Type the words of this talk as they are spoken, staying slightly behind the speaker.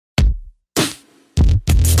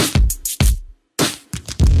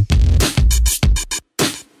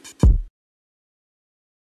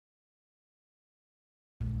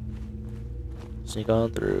Sneak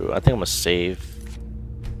on through. I think I'm gonna save.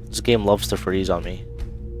 This game loves to freeze on me.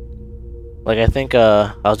 Like, I think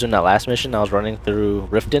I was doing that last mission. I was running through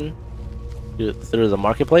Riften, through the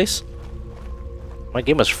marketplace. My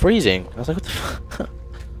game was freezing. I was like, what the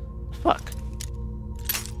fuck?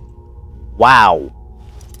 Wow.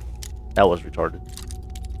 That was retarded.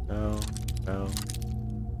 No, no.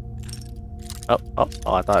 Oh,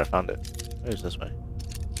 I thought I found it. Where's this way?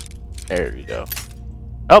 There we go.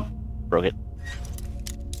 Oh, broke it.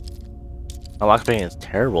 My lockpicking is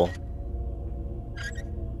terrible.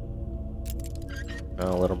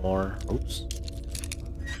 A little more. Oops.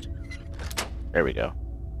 There we go.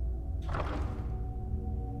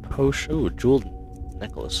 Potion. Ooh, jeweled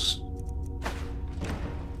necklace.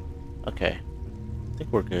 Okay. I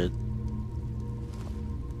think we're good.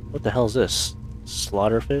 What the hell is this?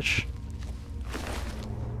 Slaughterfish?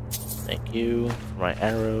 Thank you for my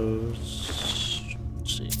arrows.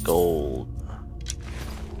 Let's see, gold.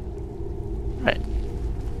 Alright.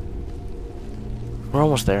 We're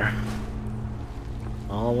almost there.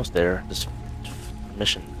 Almost there. This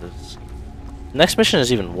mission is... Next mission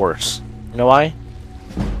is even worse. You know why?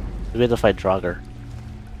 We have to fight Draugr.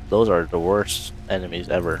 Those are the worst enemies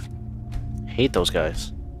ever. Hate those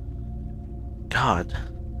guys. God.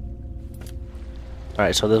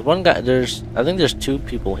 Alright, so there's one guy, I think there's two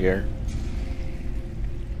people here.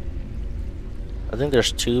 I think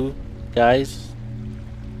there's two guys.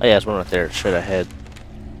 Oh yeah, there's one right there, straight ahead.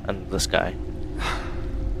 And this guy.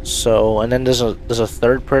 So, and then there's a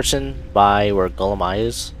third person by where Golem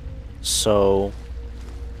is. So,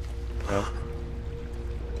 you know,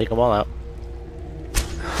 take them all out.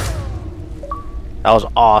 That was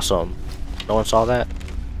awesome. No one saw that?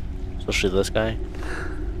 Especially this guy.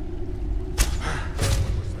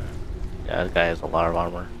 Yeah, this guy has a lot of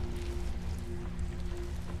armor.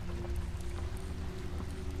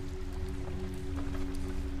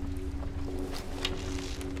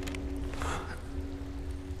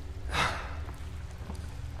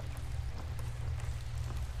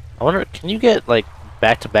 I wonder, can you get like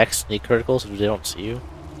back-to-back sneak criticals if they don't see you?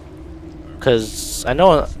 Because I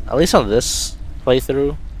know, at least on this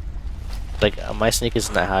playthrough, like my sneak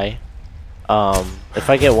isn't that high. If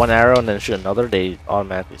I get one arrow and then shoot another, they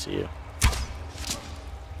automatically see you.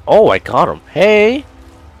 Oh, I got him! Hey,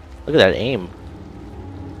 look at that aim.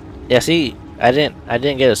 Yeah, see, I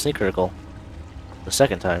didn't get a sneak critical the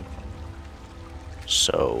second time.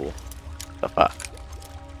 So, the fuck.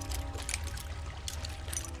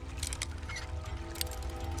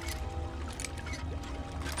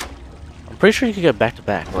 I'm pretty sure you could get back to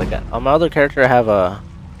back. Like on my other character, I have a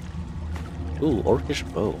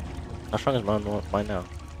orcish bow. How strong is mine now?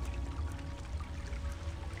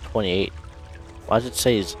 28. Why does it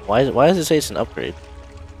say? Why does it say it's an upgrade?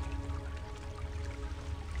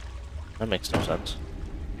 That makes no sense.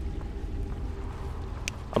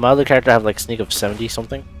 On my other character, I have like sneak of 70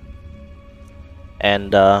 something,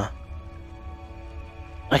 and I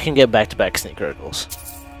can get back to back sneak criticals.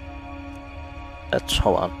 That's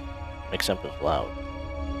hold on. Make something loud.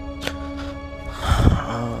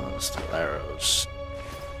 Steel arrows.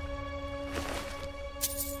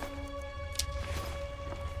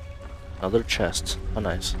 Another chest. Oh,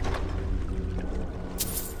 nice.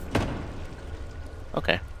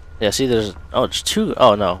 Okay. Yeah, see, there's... Oh, it's two...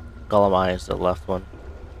 Oh, no. Golem is the left one.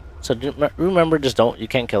 So, remember, just don't... You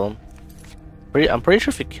can't kill him. I'm pretty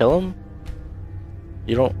sure if you kill him,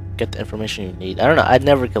 you don't get the information you need. I don't know. I'd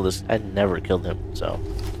never kill this... I'd never killed him, so...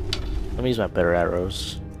 Let me use my better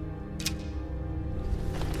arrows.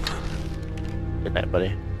 Good night,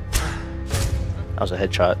 buddy. That was a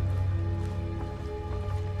headshot.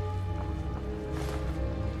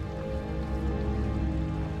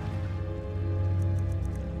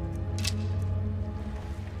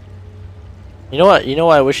 You know what? You know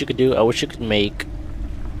what I wish you could do? I wish you could make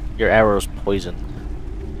your arrows poison.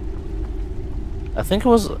 I think it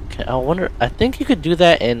was... I wonder... I think you could do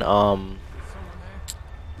that in,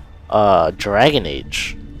 Dragon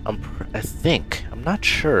Age. I think. I'm not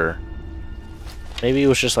sure. Maybe it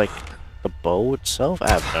was just, like, the bow itself?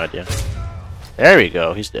 I have no idea. There we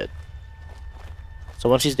go. He's dead. So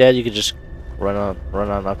once he's dead, you can just run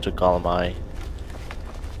on up to Golem Eye.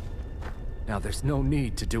 Now there's no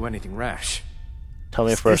need to do anything rash. Tell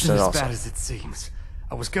me first and This I'll... isn't as bad as it seems.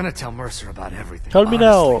 I was gonna tell Mercer about everything. Tell me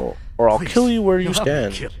now, or I'll Please, kill you where you you'll have me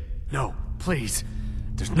stand. killed. No, please.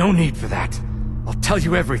 There's no need for that. I'll tell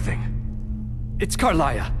you everything. It's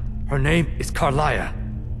Carlia. Her name is Carlia.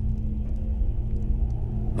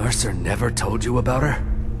 Mercer never told you about her?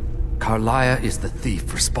 Carlia is the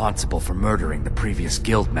thief responsible for murdering the previous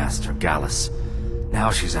guildmaster, Gallus. Now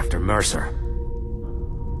she's after Mercer.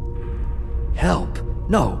 Help?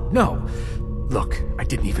 No, no. Look, I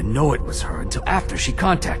didn't even know it was her until after she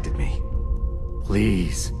contacted me.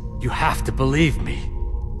 Please, you have to believe me.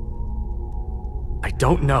 I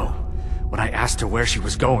don't know. When I asked her where she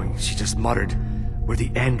was going, she just muttered, "Where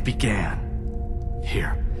the end began."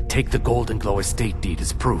 Here, take the Golden Glow estate deed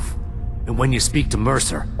as proof. And when you speak to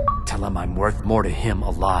Mercer, tell him I'm worth more to him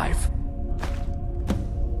alive.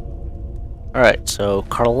 Alright, so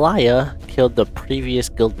Carlia killed the previous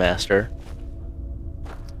guildmaster.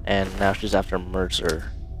 And now she's after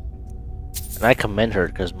Mercer. And I commend her,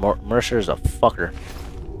 because Mercer is a fucker.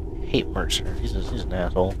 I hate Mercer. He's an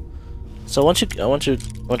asshole. So once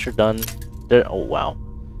you're done, there. Oh wow,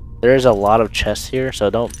 there's a lot of chests here. So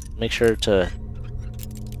don't make sure to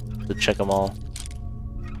check them all.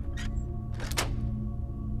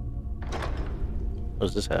 What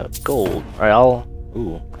does this have? Gold. All right,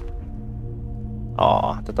 ooh.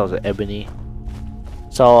 Aw, I thought that was an ebony.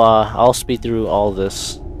 So I'll speed through all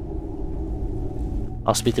this.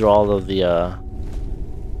 I'll speed through all of the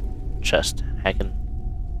chest hacking.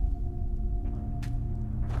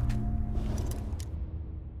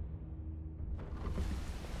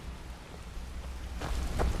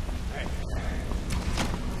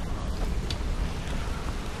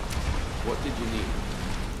 What did you need?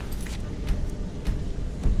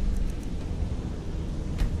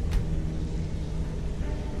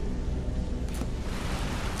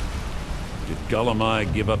 Did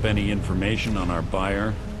Gullamai give up any information on our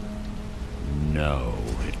buyer? No,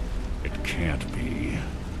 it can't be.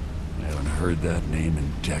 I haven't heard that name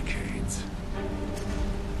in decades.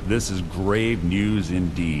 This is grave news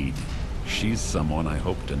indeed. She's someone I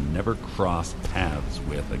hope to never cross paths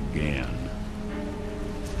with again.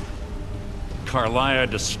 Carlia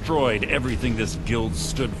destroyed everything this guild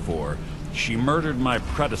stood for. She murdered my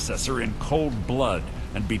predecessor in cold blood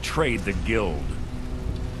and betrayed the guild.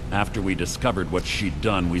 After we discovered what she'd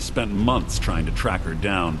done, we spent months trying to track her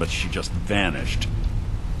down, but she just vanished.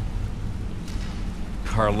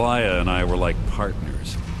 Carlia and I were like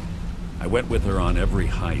partners. I went with her on every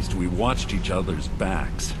heist. We watched each other's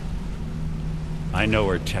backs. I know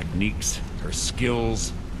her techniques, her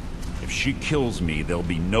skills. If she kills me, there'll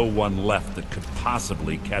be no one left that could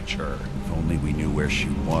possibly catch her. If only we knew where she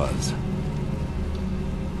was.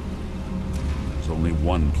 There's only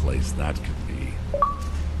one place that could be.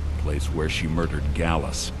 A place where she murdered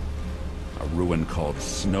Gallus. A ruin called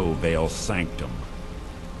Snowvale Sanctum.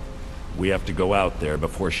 We have to go out there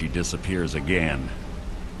before she disappears again.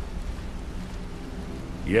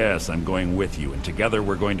 Yes, I'm going with you, and together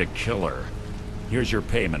we're going to kill her. Here's your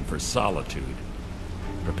payment for solitude.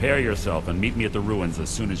 Prepare yourself and meet me at the ruins as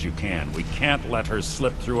soon as you can. We can't let her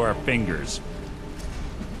slip through our fingers.